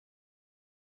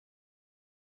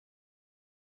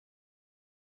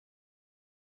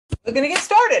We're going to get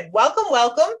started. Welcome,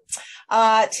 welcome.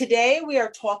 Today we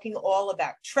are talking all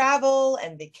about travel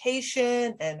and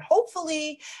vacation, and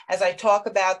hopefully as I talk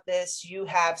about this, you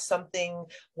have something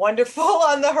wonderful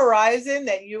on the horizon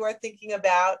that you are thinking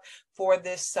about for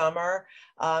this summer,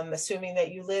 assuming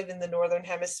that you live in the Northern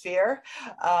Hemisphere.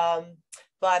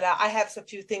 But I have a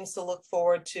few things to look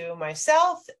forward to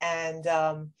myself, and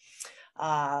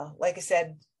like I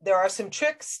said, there are some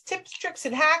tips, tricks,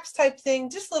 and hacks type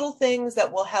thing, just little things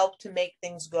that will help to make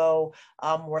things go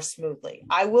more smoothly.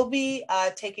 I will be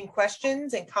taking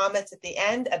questions and comments at the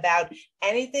end about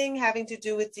anything having to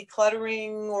do with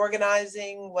decluttering,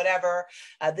 organizing, whatever,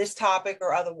 this topic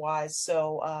or otherwise.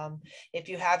 So if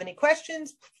you have any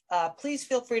questions, please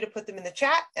feel free to put them in the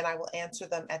chat and I will answer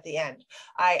them at the end.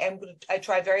 I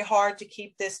try very hard to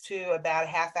keep this to about a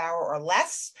half hour or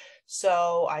less.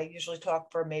 So I usually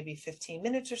talk for maybe 15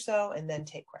 minutes or so and then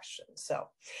take questions. So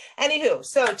anywho,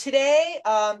 so today,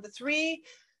 the three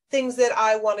things that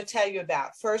I want to tell you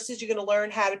about. First is you're going to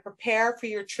learn how to prepare for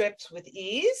your trips with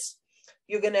ease.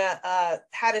 You're going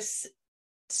to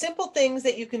simple things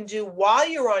that you can do while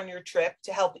you're on your trip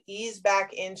to help ease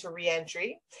back into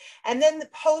reentry, and then the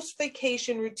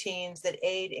post-vacation routines that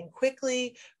aid in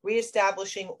quickly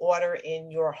reestablishing order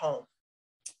in your home.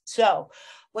 So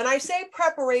when I say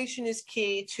preparation is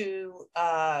key to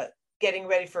getting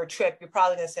ready for a trip, you're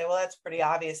probably going to say, well, that's pretty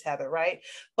obvious, Heather, right?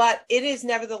 But it is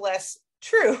nevertheless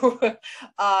true.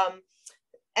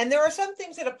 And there are some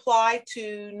things that apply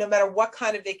to no matter what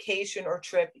kind of vacation or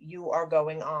trip you are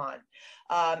going on.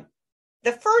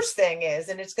 The first thing is,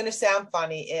 and it's going to sound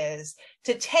funny, is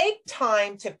to take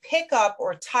time to pick up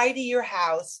or tidy your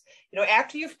house. You know,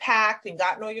 after you've packed and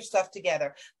gotten all your stuff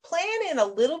together, plan in a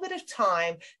little bit of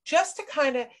time just to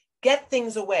kind of get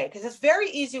things away, because it's very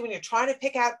easy when you're trying to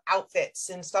pick out outfits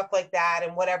and stuff like that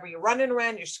and whatever, you're running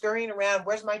around, you're scurrying around,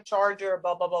 where's my charger,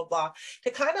 blah, blah, blah, blah,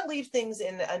 to kind of leave things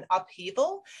in an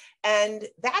upheaval. And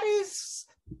that is,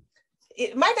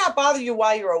 it might not bother you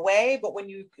while you're away, but when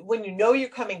you know you're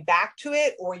coming back to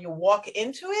it or you walk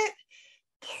into it,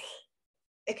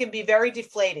 it can be very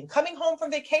deflating. Coming home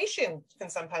from vacation can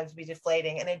sometimes be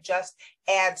deflating, and it just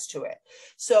adds to it.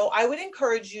 So I would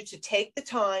encourage you to take the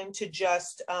time to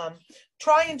just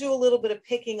try and do a little bit of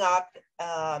picking up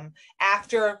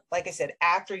after, like I said,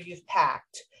 after you've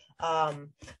packed.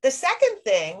 The second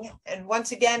thing, and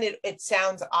once again, it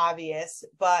sounds obvious,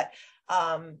 but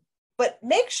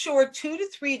make sure 2 to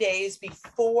 3 days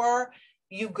before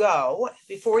you go,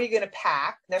 before you're going to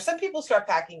pack. Now, some people start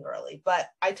packing early, but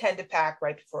I tend to pack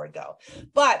right before I go.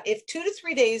 But if 2 to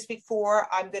 3 days before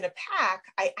I'm going to pack,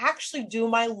 I actually do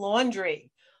my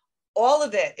laundry, all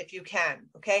of it, if you can,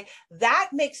 okay? That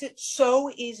makes it so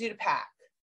easy to pack.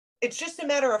 It's just a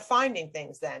matter of finding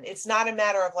things then. It's not a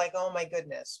matter of like, oh my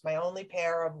goodness, my only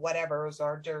pair of whatevers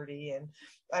are dirty and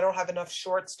I don't have enough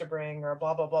shorts to bring or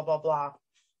blah, blah, blah, blah, blah.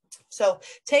 So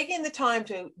taking the time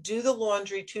to do the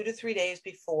laundry 2 to 3 days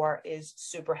before is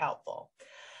super helpful.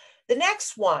 The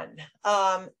next one,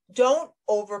 don't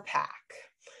overpack.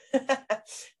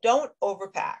 Don't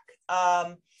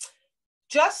overpack.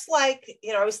 Just like,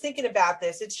 you know, I was thinking about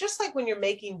this. It's just like when you're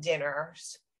making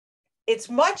dinners. It's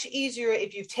much easier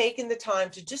if you've taken the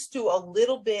time to just do a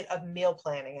little bit of meal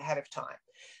planning ahead of time.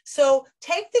 So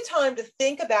take the time to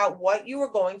think about what you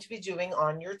are going to be doing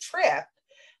on your trip.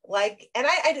 Like, and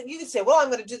you can say, well, I'm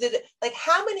going to do like,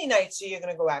 how many nights are you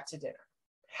going to go out to dinner?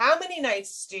 How many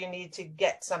nights do you need to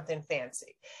get something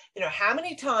fancy? You know, how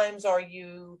many times are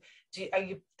you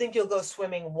think you'll go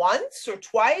swimming once or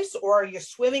twice, or are you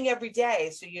swimming every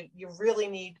day? So you really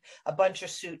need a bunch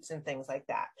of suits and things like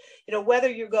that. You know,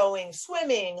 whether you're going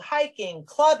swimming, hiking,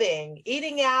 clubbing,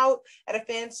 eating out at a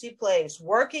fancy place,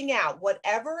 working out,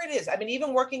 whatever it is. I mean,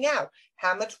 even working out,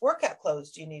 how much workout clothes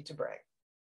do you need to bring?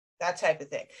 That type of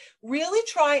thing. Really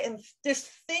try and just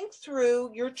think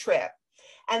through your trip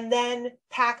and then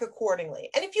pack accordingly.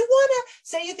 And if you want to,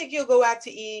 say you think you'll go out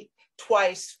to eat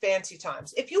twice, fancy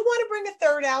times. If you want to bring a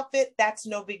third outfit, that's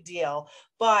no big deal.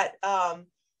 But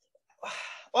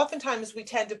oftentimes we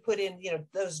tend to put in, you know,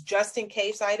 those just in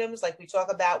case items, like we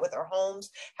talk about with our homes,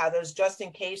 how those just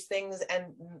in case things and,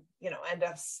 you know,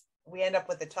 we end up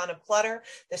with a ton of clutter.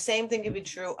 The same thing can be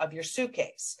true of your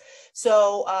suitcase.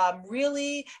 So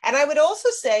really, and I would also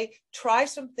say, try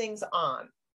some things on,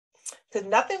 because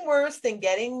nothing worse than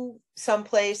getting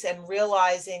someplace and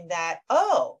realizing that,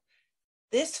 oh,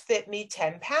 this fit me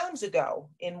 10 pounds ago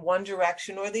in one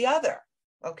direction or the other.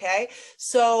 Okay.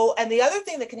 So, and the other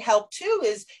thing that can help too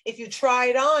is if you try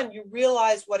it on, you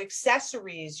realize what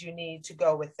accessories you need to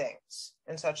go with things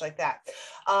and such like that.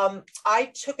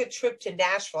 I took a trip to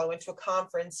Nashville. I went to a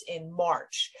conference in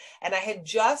March, and I had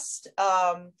just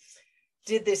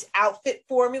did this outfit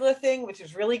formula thing, which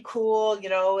is really cool, you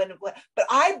know, but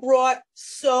I brought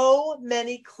so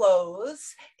many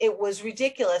clothes. It was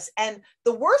ridiculous. And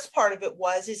the worst part of it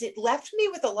is it left me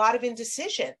with a lot of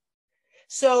indecision.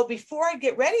 So before I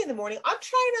get ready in the morning, I'm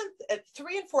trying on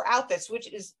 3 and 4 outfits,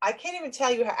 which is, I can't even tell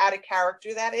you how out of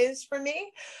character that is for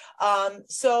me.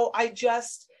 So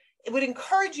it would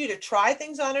encourage you to try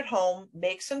things on at home,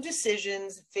 make some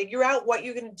decisions, figure out what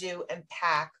you're going to do, and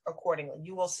pack accordingly.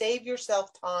 You will save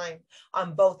yourself time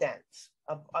on both ends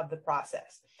of the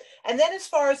process. And then as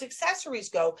far as accessories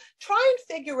go, try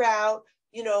and figure out,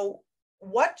 you know,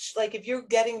 like if you're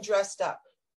getting dressed up,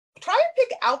 try and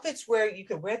pick outfits where you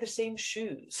could wear the same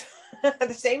shoes,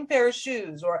 the same pair of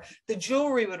shoes, or the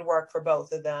jewelry would work for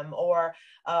both of them, or,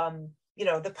 you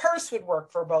know, the purse would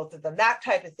work for both of them, that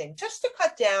type of thing, just to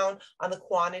cut down on the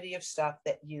quantity of stuff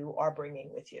that you are bringing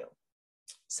with you.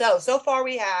 So far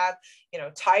we have, you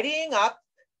know, tidying up,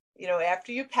 you know,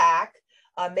 after you pack,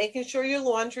 making sure your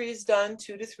laundry is done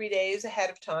 2 to 3 days ahead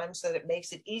of time so that it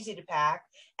makes it easy to pack,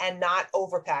 and not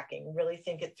overpacking. Really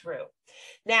think it through.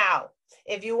 Now,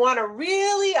 if you want to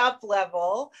really up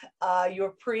level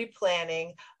your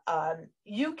pre-planning,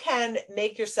 you can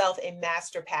make yourself a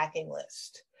master packing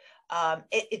list.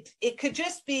 It could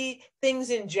just be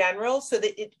things in general so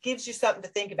that it gives you something to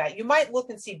think about. You might look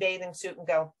and see bathing suit and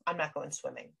go, I'm not going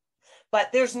swimming.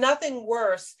 But there's nothing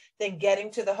worse than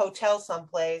getting to the hotel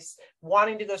someplace,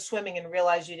 wanting to go swimming and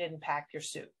realize you didn't pack your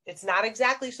suit. It's not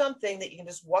exactly something that you can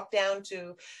just walk down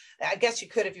to. I guess you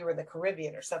could if you were in the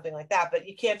Caribbean or something like that, but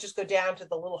you can't just go down to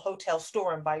the little hotel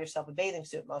store and buy yourself a bathing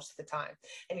suit most of the time.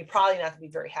 And you're probably not going to be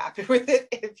very happy with it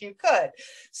if you could.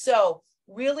 So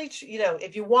really, you know,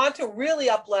 if you want to really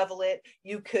up level it,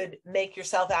 you could make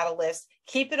yourself out a list,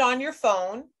 keep it on your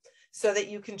phone, so that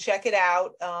you can check it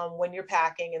out when you're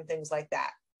packing and things like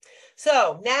that.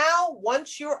 So now,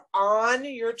 once you're on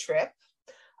your trip,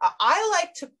 I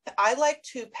like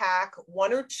to pack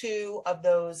 1 or 2 of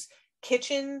those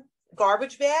kitchen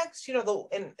garbage bags. You know,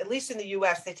 at least in the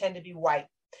U.S., they tend to be white.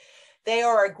 They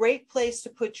are a great place to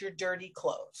put your dirty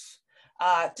clothes.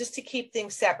 Just to keep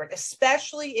things separate,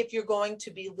 especially if you're going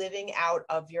to be living out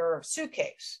of your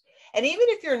suitcase. And even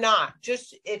if you're not,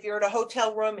 just if you're in a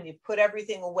hotel room and you put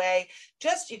everything away,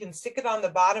 you can stick it on the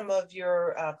bottom of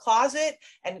your closet,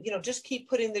 and, you know, just keep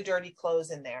putting the dirty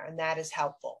clothes in there, and that is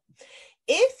helpful.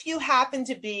 If you happen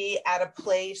to be at a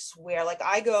place where, like,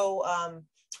 I go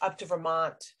up to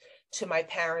Vermont to my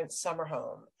parents' summer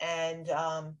home, and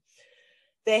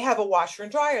they have a washer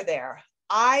and dryer there.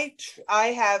 I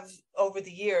have, over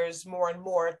the years, more and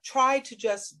more, tried to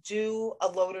just do a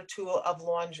load or 2 of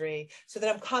laundry so that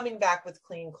I'm coming back with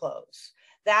clean clothes.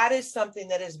 That is something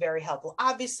that is very helpful.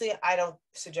 Obviously, I don't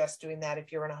suggest doing that if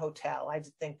you're in a hotel. I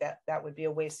think that that would be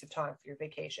a waste of time for your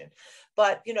vacation.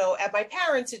 But, you know, at my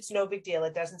parents', it's no big deal.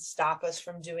 It doesn't stop us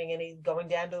from doing going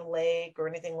down to the lake or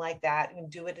anything like that. You can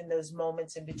do it in those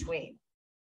moments in between.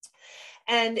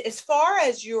 And as far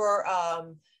as your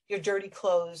dirty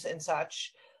clothes and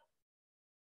such,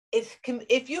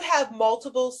 if you have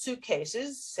multiple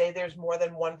suitcases, say there's more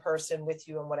than one person with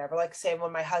you and whatever, like say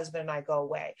when my husband and I go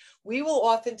away, we will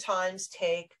oftentimes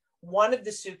take one of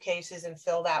the suitcases and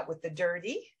fill that with the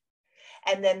dirty,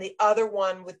 and then the other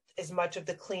one with as much of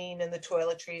the clean and the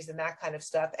toiletries and that kind of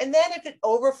stuff. And then if it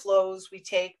overflows, we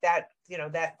take that, you know,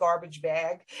 that garbage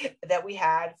bag that we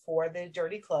had for the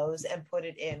dirty clothes and put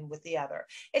it in with the other.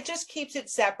 It just keeps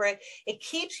it separate. It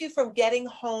keeps you from getting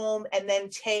home and then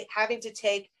having to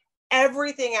take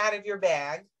everything out of your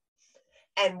bag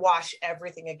and wash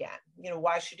everything again. You know,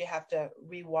 why should you have to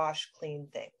rewash clean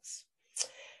things?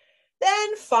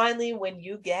 Then finally, when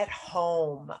you get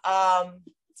home,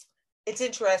 it's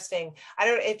interesting. I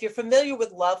don't know if you're familiar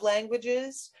with love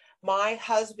languages. One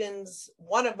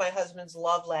of my husband's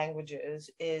love languages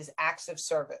is acts of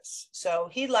service. So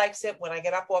he likes it when I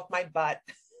get up off my butt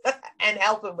and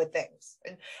help him with things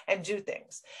and do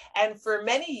things. And for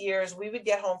many years, we would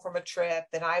get home from a trip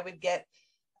and I'd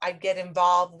get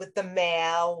involved with the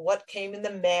mail, what came in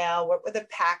the mail, what were the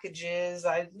packages,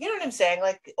 you know what I'm saying?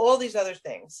 Like all these other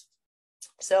things.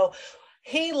 So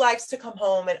he likes to come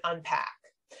home and unpack.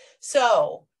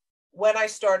 So when I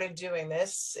started doing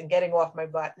this and getting off my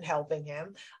butt and helping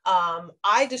him,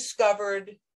 I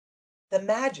discovered the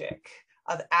magic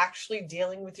of actually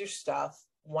dealing with your stuff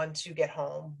once you get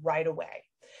home right away.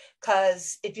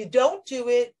 Because if you don't do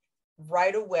it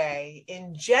right away,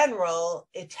 in general,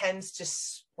 it tends to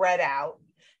spread out.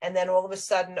 And then all of a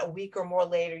sudden, a week or more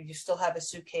later, you still have a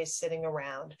suitcase sitting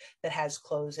around that has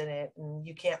clothes in it, and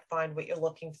you can't find what you're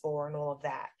looking for and all of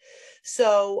that.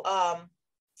 So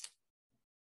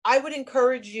I would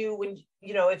encourage you, when,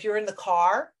 you know, if you're in the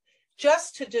car,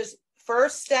 just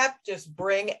first step, just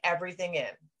bring everything in.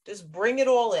 Just bring it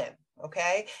all in,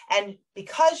 okay? And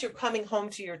because you're coming home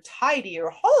to your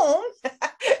tidier home,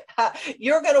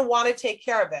 you're going to want to take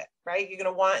care of it, right?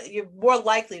 You're more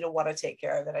likely to want to take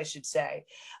care of it, I should say.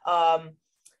 And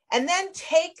then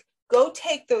go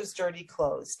take those dirty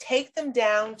clothes, take them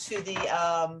down to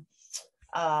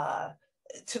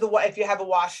if you have a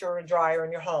washer or a dryer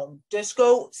in your home, just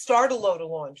go start a load of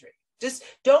laundry. Just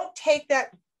don't take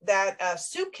that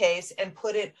suitcase and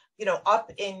put it, you know,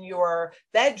 up in your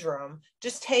bedroom.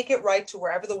 Just take it right to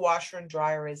wherever the washer and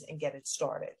dryer is and get it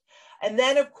started. And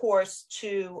then, of course,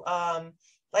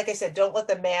 like I said, don't let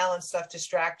the mail and stuff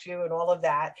distract you and all of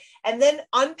that. And then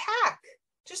unpack.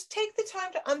 Just take the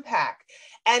time to unpack.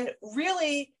 And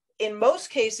really, in most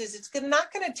cases, it's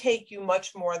not going to take you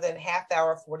much more than half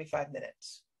hour, 45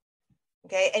 minutes.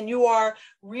 Okay. And you are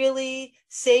really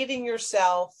saving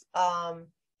yourself.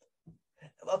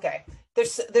 Okay.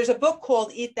 There's a book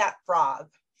called Eat That Frog.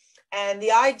 And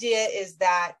the idea is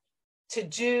that to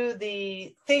do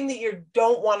the thing that you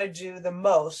don't want to do the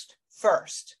most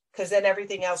first, because then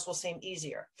everything else will seem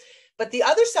easier. But the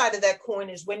other side of that coin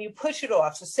is when you push it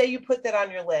off. So say you put that on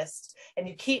your list and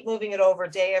you keep moving it over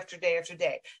day after day after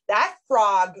day. That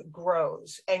frog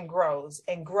grows and grows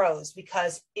and grows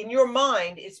because in your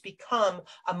mind, it's become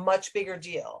a much bigger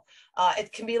deal.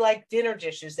 It can be like dinner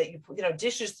dishes that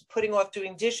dishes, putting off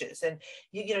doing dishes. And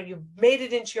you've made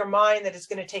it into your mind that it's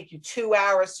going to take you 2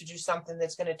 hours to do something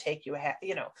that's going to take you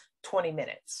 20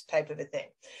 minutes type of a thing.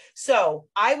 So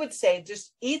I would say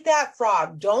just eat that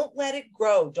frog. Don't let it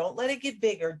grow. Don't let it get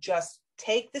bigger. Just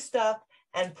take the stuff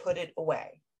and put it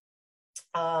away.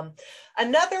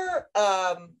 Another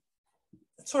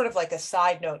sort of like a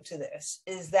side note to this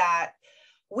is that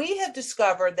we have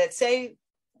discovered that, say,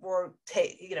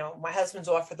 my husband's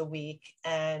off for the week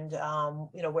and,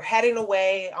 we're heading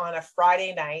away on a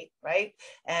Friday night, right?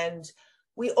 And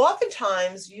we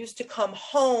oftentimes used to come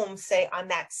home, say, on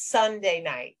that Sunday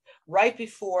night, right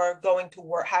before going to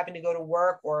work, having to go to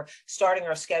work or starting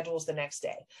our schedules the next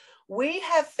day. We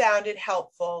have found it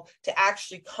helpful to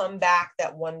actually come back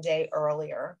that one day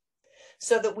earlier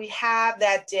so that we have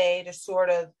that day to sort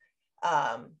of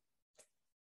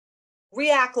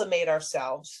reacclimate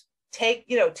ourselves, take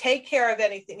care of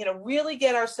anything, really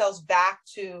get ourselves back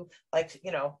to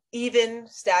even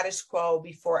status quo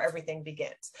before everything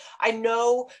begins. I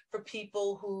know for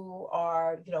people who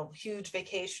are, huge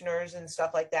vacationers and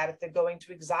stuff like that, if they're going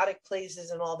to exotic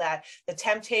places and all that, the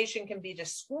temptation can be to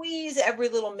squeeze every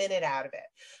little minute out of it.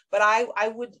 But I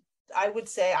would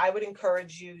say I would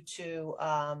encourage you to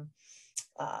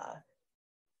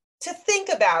think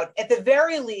about, at the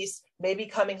very least, maybe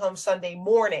coming home Sunday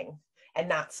morning and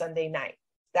not Sunday night,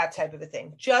 that type of a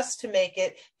thing, just to make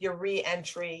it your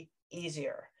re-entry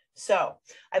easier. So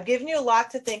I've given you a lot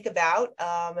to think about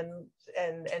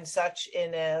and such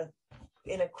in a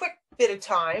quick bit of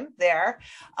time there.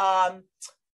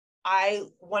 I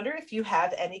wonder if you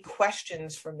have any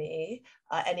questions for me,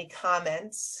 any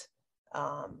comments,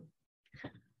 or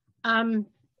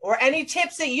any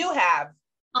tips that you have.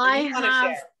 I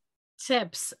have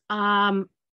tips. I'm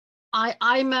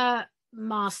a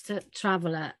master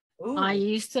traveler. Ooh. I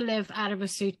used to live out of a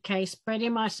suitcase pretty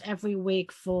much every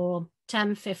week for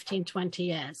 10, 15, 20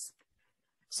 years.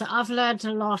 So I've learned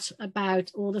a lot about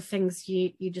all the things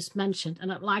you just mentioned, and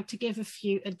I'd like to give a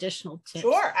few additional tips.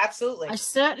 Sure, absolutely. I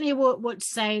certainly would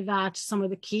say that some of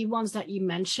the key ones that you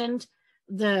mentioned,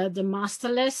 the master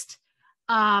list,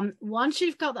 once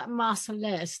you've got that master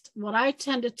list, what I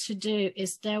tended to do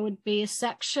is there would be a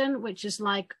section which is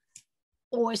like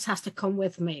always has to come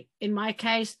with me. In my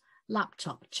case,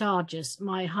 laptop, chargers,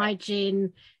 my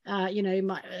hygiene,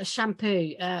 my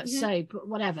shampoo, soap,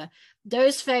 whatever.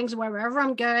 Those things, wherever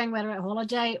I'm going, whether at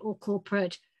holiday or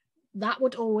corporate, that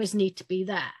would always need to be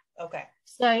there. Okay.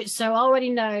 So I already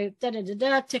know,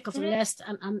 tick off the list,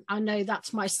 and I know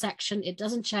that's my section. It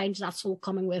doesn't change. That's all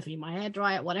coming with me. My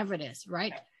hairdryer, whatever it is,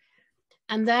 right? Okay.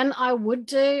 And then I would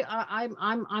do.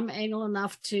 I'm anal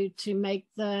enough to make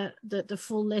the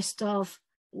full list of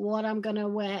what I'm going to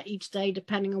wear each day,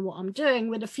 depending on what I'm doing,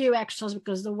 with a few extras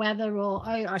because the weather, or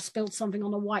I spilled something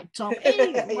on a white top,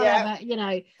 whatever,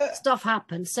 stuff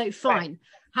happens. So fine. Right.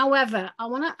 However, I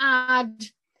want to add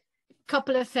a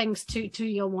couple of things to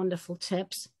your wonderful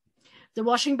tips. The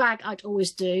washing bag I'd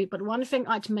always do, but one thing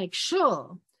I'd make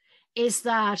sure is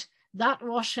that that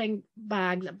washing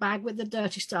bag, the bag with the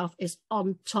dirty stuff, is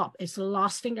on top. It's the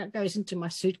last thing that goes into my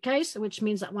suitcase, which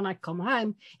means that when I come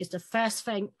home, it's the first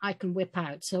thing I can whip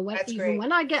out. So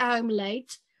when I get home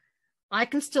late, I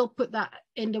can still put that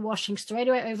in the washing straight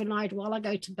away overnight while I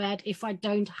go to bed if I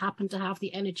don't happen to have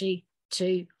the energy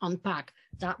to unpack.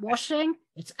 That washing,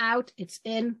 it's out, it's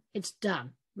in, it's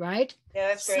done, right? Yeah,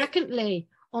 that's great. Secondly,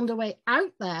 on the way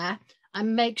out there, I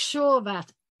make sure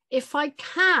that if I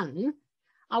can,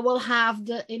 I will have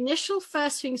the initial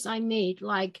first things I need,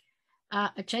 like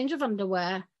a change of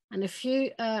underwear and a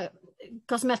few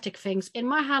cosmetic things in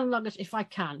my hand luggage if I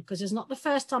can, because it's not the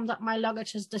first time that my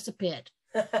luggage has disappeared.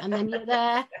 And then you're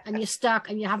there and you're stuck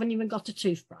and you haven't even got a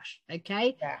toothbrush,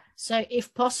 okay? Yeah. So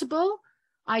if possible,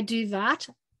 I do that.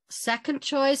 Second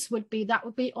choice would be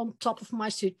on top of my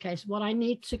suitcase, what I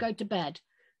need to go to bed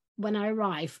when I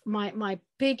arrive. My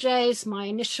PJs, my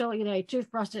initial,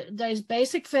 toothbrush, those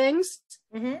basic things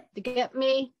to get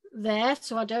me there,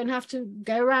 so I don't have to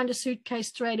go around a suitcase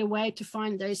straight away to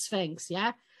find those things.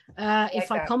 Yeah. If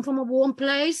I come from a warm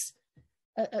place,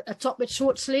 a top with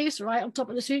short sleeves right on top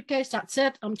of the suitcase, that's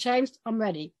it. I'm changed, I'm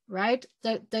ready, right?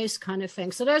 Those kind of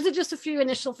things. So those are just a few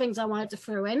initial things I wanted to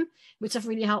throw in, which have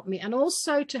really helped me. And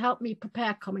also to help me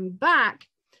prepare coming back,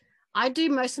 I do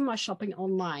most of my shopping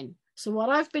online. So what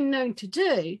I've been known to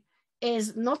do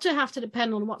is not to have to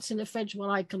depend on what's in the fridge when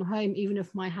I come home, even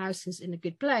if my house is in a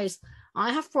good place.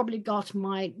 I have probably got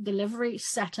my delivery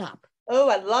set up. Oh,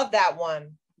 I love that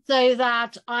one. So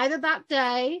that either that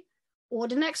day or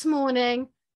the next morning,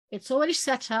 it's already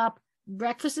set up,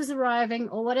 breakfast is arriving,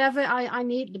 or whatever I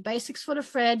need, the basics for the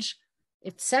fridge,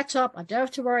 it's set up, I don't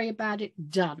have to worry about it,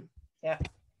 done. Yeah.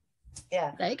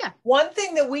 Yeah. There you go. One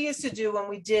thing that we used to do when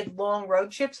we did long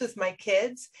road trips with my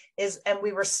kids and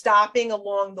we were stopping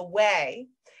along the way,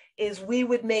 is we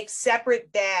would make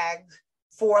separate bags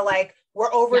for we're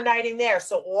overnighting there.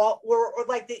 So all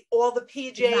the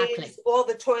PJs, all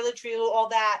the toiletries, all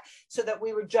that, so that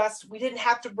we didn't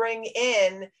have to bring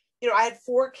in, I had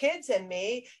 4 kids and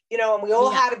me, and we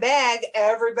all had a bag.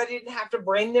 Everybody didn't have to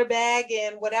bring their bag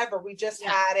in, whatever. We just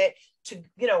had it to,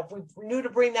 we knew to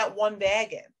bring that one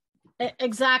bag in.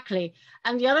 Exactly.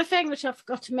 And the other thing which I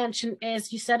forgot to mention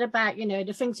is you said about,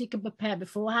 the things you can prepare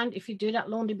beforehand. If you do that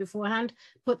laundry beforehand,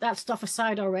 put that stuff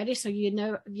aside already. So,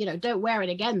 don't wear it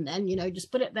again then,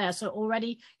 just put it there. So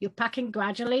already you're packing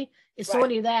gradually. It's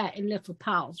already there in little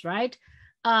piles, right?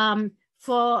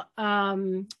 For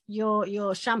your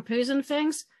shampoos and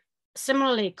things,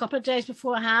 similarly, a couple of days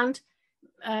beforehand,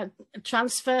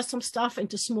 transfer some stuff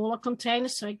into smaller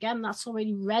containers. So again, that's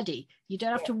already ready. You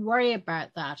don't have to worry about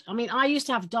that. I mean, I used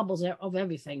to have doubles of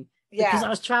everything because I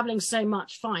was traveling so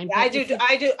much. Fine. Yeah, I do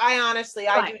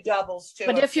doubles too.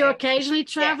 But if you're occasionally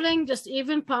traveling, just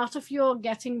even part of your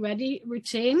getting ready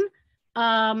routine,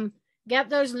 get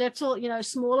those little,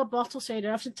 smaller bottles, so you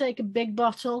don't have to take a big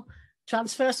bottle.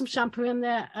 Transfer some shampoo in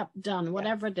there, done,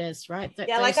 whatever it is, right?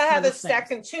 I have a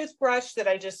second toothbrush that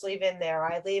I just leave in there.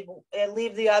 I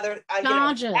leave the other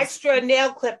extra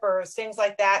nail clippers, things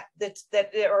like that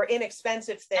are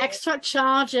inexpensive things. Extra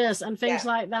chargers and things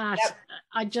like that. Yep.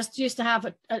 I just used to have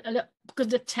a because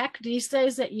the tech these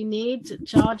days that you need,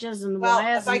 chargers and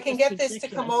wires. If I can get this to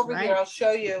come over here, I'll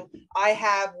show you. I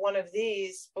have one of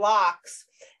these blocks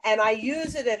and I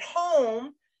use it at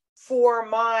home. For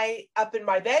up in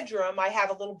my bedroom, I have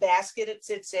a little basket it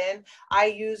sits in. I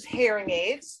use hearing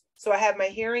aids. So I have my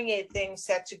hearing aid thing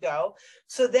set to go.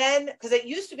 So then, because it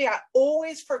used to be, I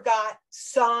always forgot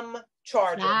some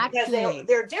charger because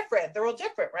they're different. They're all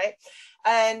different, right?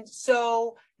 And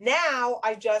so now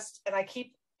I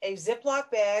keep a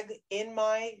Ziploc bag in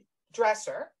my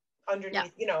dresser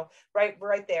underneath,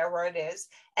 right there where it is.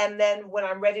 And then when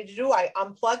I'm ready to do, I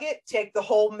unplug it, take the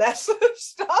whole mess of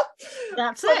stuff,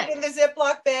 put it in the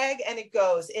Ziploc bag, and it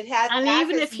goes. It has, and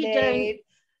even if you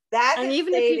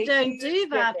don't do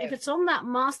that, if it's on that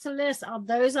master list,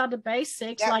 those are the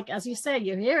basics. Like as you say,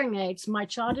 your hearing aids, my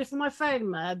charger for my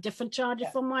phone, a different charger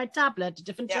for my tablet, a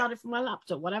different charger for my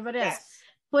laptop, whatever it is.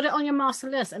 Put it on your master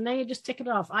list and then you just tick it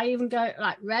off. I even go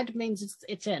red means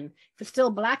it's in. If it's still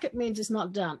black, it means it's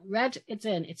not done. Red, it's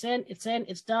in,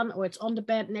 it's done, or it's on the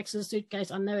bed next to the suitcase.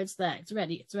 I know it's there. It's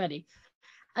ready.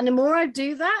 And the more I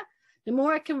do that, the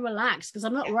more I can relax because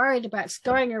I'm not worried about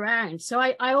scurrying around. So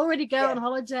I already go on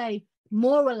holiday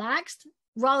more relaxed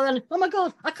rather than, oh my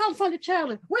God, I can't find a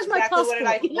charger. Where's my passport?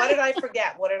 What did I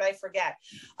forget?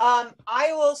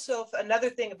 I also, another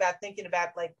thing about thinking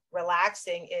about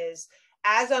relaxing is,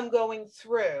 as I'm going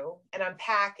through and I'm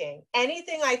packing,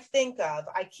 anything I think of,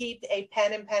 I keep a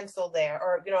pen and pencil there,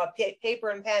 or, you know, a paper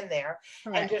and pen there,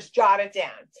 and just jot it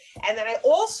down. And then I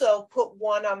also put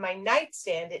one on my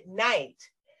nightstand at night,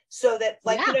 so that,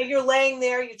 like, you know, you're laying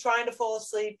there, you're trying to fall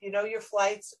asleep, you know, your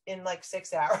flight's in like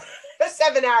 6 hours,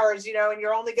 7 hours, you know, and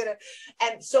you're only gonna,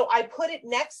 and so I put it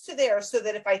next to there so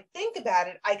that if I think about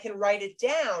it, I can write it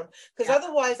down, because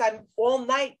otherwise I'm all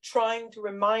night trying to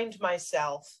remind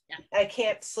myself I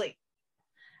can't sleep.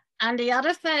 And the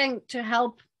other thing to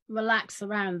help relax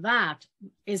around that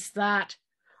is that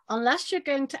unless you're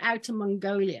going to Outer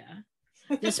Mongolia,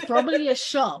 there's probably a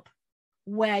shop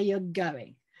where you're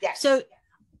going. So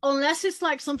unless it's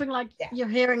like something like your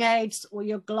hearing aids or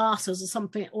your glasses or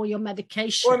something, or your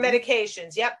medication. Or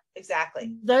medications,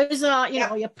 exactly. Those are, you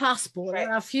know, your passport.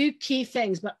 There are a few key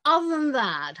things, but other than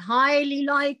that, highly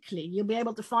likely you'll be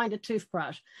able to find a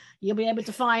toothbrush. You'll be able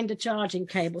to find a charging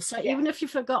cable. So even if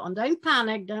you've forgotten, don't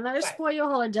panic. Don't let it spoil your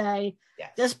holiday.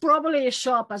 There's probably a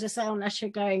shop, as I say, unless you're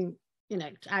going, you know,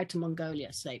 out to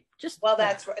Mongolia. So just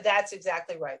that's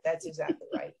exactly right. That's exactly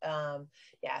right.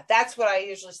 Yeah, that's what I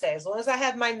usually say. As long as I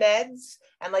have my meds,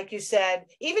 and like you said,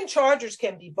 even chargers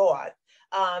can be bought.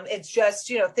 It's just,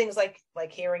 you know, things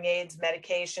like hearing aids,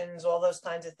 medications, all those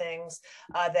kinds of things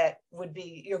that would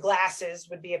be, your glasses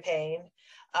would be a pain.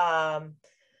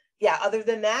 Other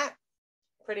than that,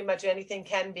 pretty much anything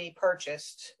can be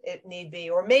purchased if need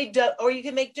be, or made do, or you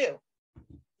can make do.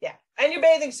 Yeah, and your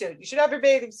bathing suit. You should have your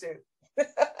bathing suit.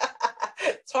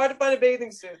 It's hard to find a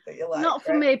bathing suit that you like. Not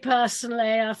for me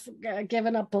personally. I've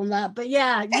given up on that. But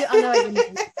yeah, I know what you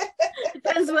mean.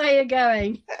 Depends where you're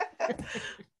going.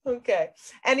 Okay.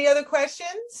 Any other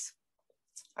questions?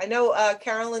 I know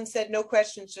Carolyn said no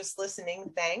questions, just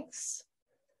listening. Thanks.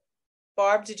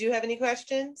 Barb, did you have any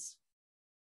questions?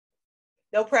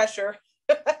 No pressure.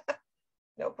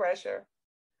 No pressure.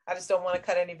 I just don't want to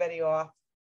cut anybody off.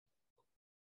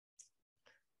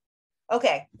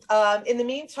 Okay, in the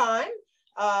meantime,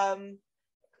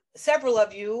 several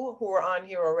of you who are on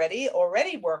here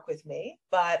already work with me,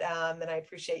 but and I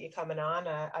appreciate you coming on.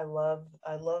 I love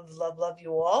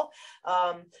you all.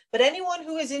 But anyone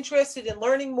who is interested in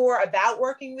learning more about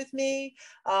working with me,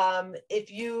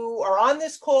 if you are on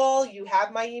this call, you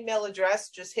have my email address.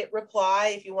 Just hit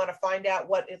reply if you want to find out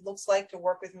what it looks like to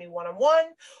work with me one-on-one,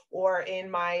 or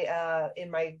in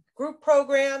my group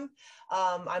program.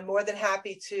 I'm more than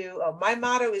happy to. My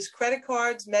motto is credit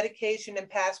cards, medication, and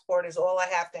passport is all I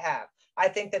have to have. I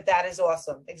think that is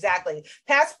awesome. Exactly.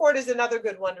 Passport is another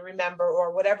good one to remember,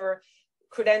 or whatever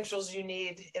credentials you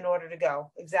need in order to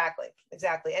go. Exactly.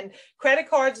 Exactly. And credit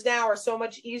cards now are so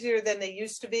much easier than they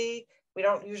used to be. We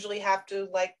don't usually have to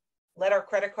let our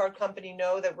credit card company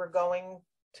know that we're going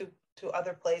to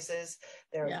other places.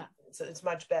 It's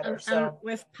much better. And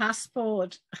with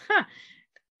passport,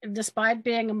 despite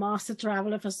being a master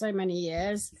traveler for so many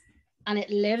years, and it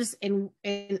lives in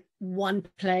one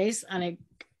place, and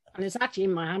it's actually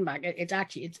in my handbag.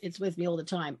 It's with me all the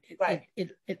time.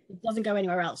 It doesn't go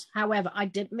anywhere else. However, I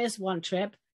did miss one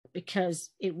trip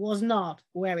because it was not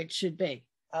where it should be.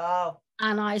 Oh.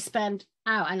 And I spent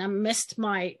out, and I missed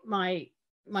my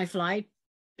flight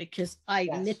because I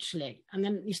literally, and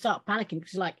then you start panicking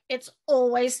because you're like, it's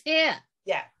always here.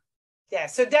 Yeah. Yeah,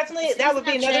 so definitely that would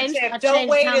be another tip. Don't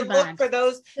wait and look for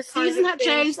those. The season had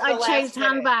changed. I changed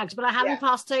handbags, but I haven't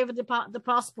passed over the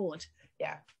passport.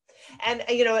 Yeah, and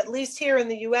you know, at least here in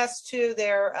the U.S. too,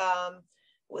 they're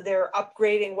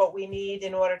upgrading what we need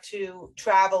in order to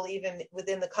travel even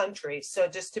within the country. So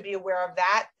just to be aware of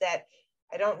that. That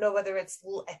I don't know whether it's.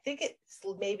 I think it's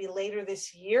maybe later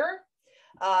this year.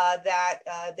 That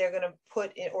they're going to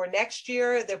put in, or next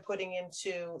year they're putting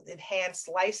into enhanced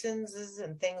licenses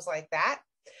and things like that,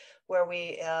 where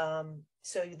we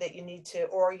so that you need to,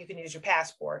 or you can use your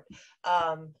passport.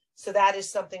 So that is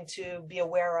something to be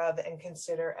aware of and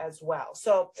consider as well.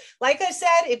 So like I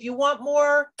said, if you want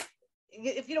more,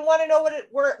 if you don't want to know what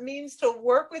it means to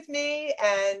work with me,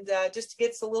 and just to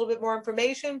get a little bit more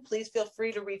information, please feel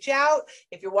free to reach out.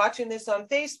 If you're watching this on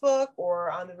Facebook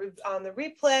or on the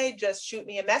replay, just shoot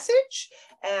me a message,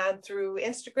 and through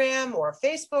Instagram or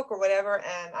Facebook or whatever,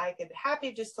 and I could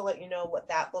happy just to let you know what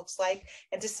that looks like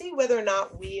and to see whether or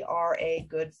not we are a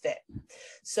good fit.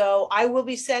 So I will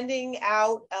be sending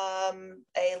out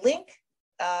a link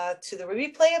to the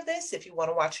replay of this if you want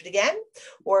to watch it again,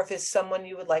 or if it's someone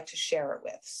you would like to share it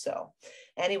with. So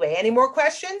anyway, any more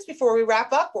questions before we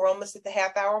wrap up? We're almost at the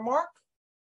half-hour mark.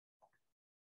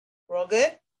 We're all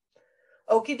good?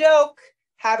 Okie doke.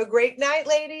 Have a great night,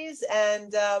 ladies,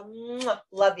 and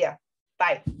love you.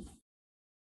 Bye.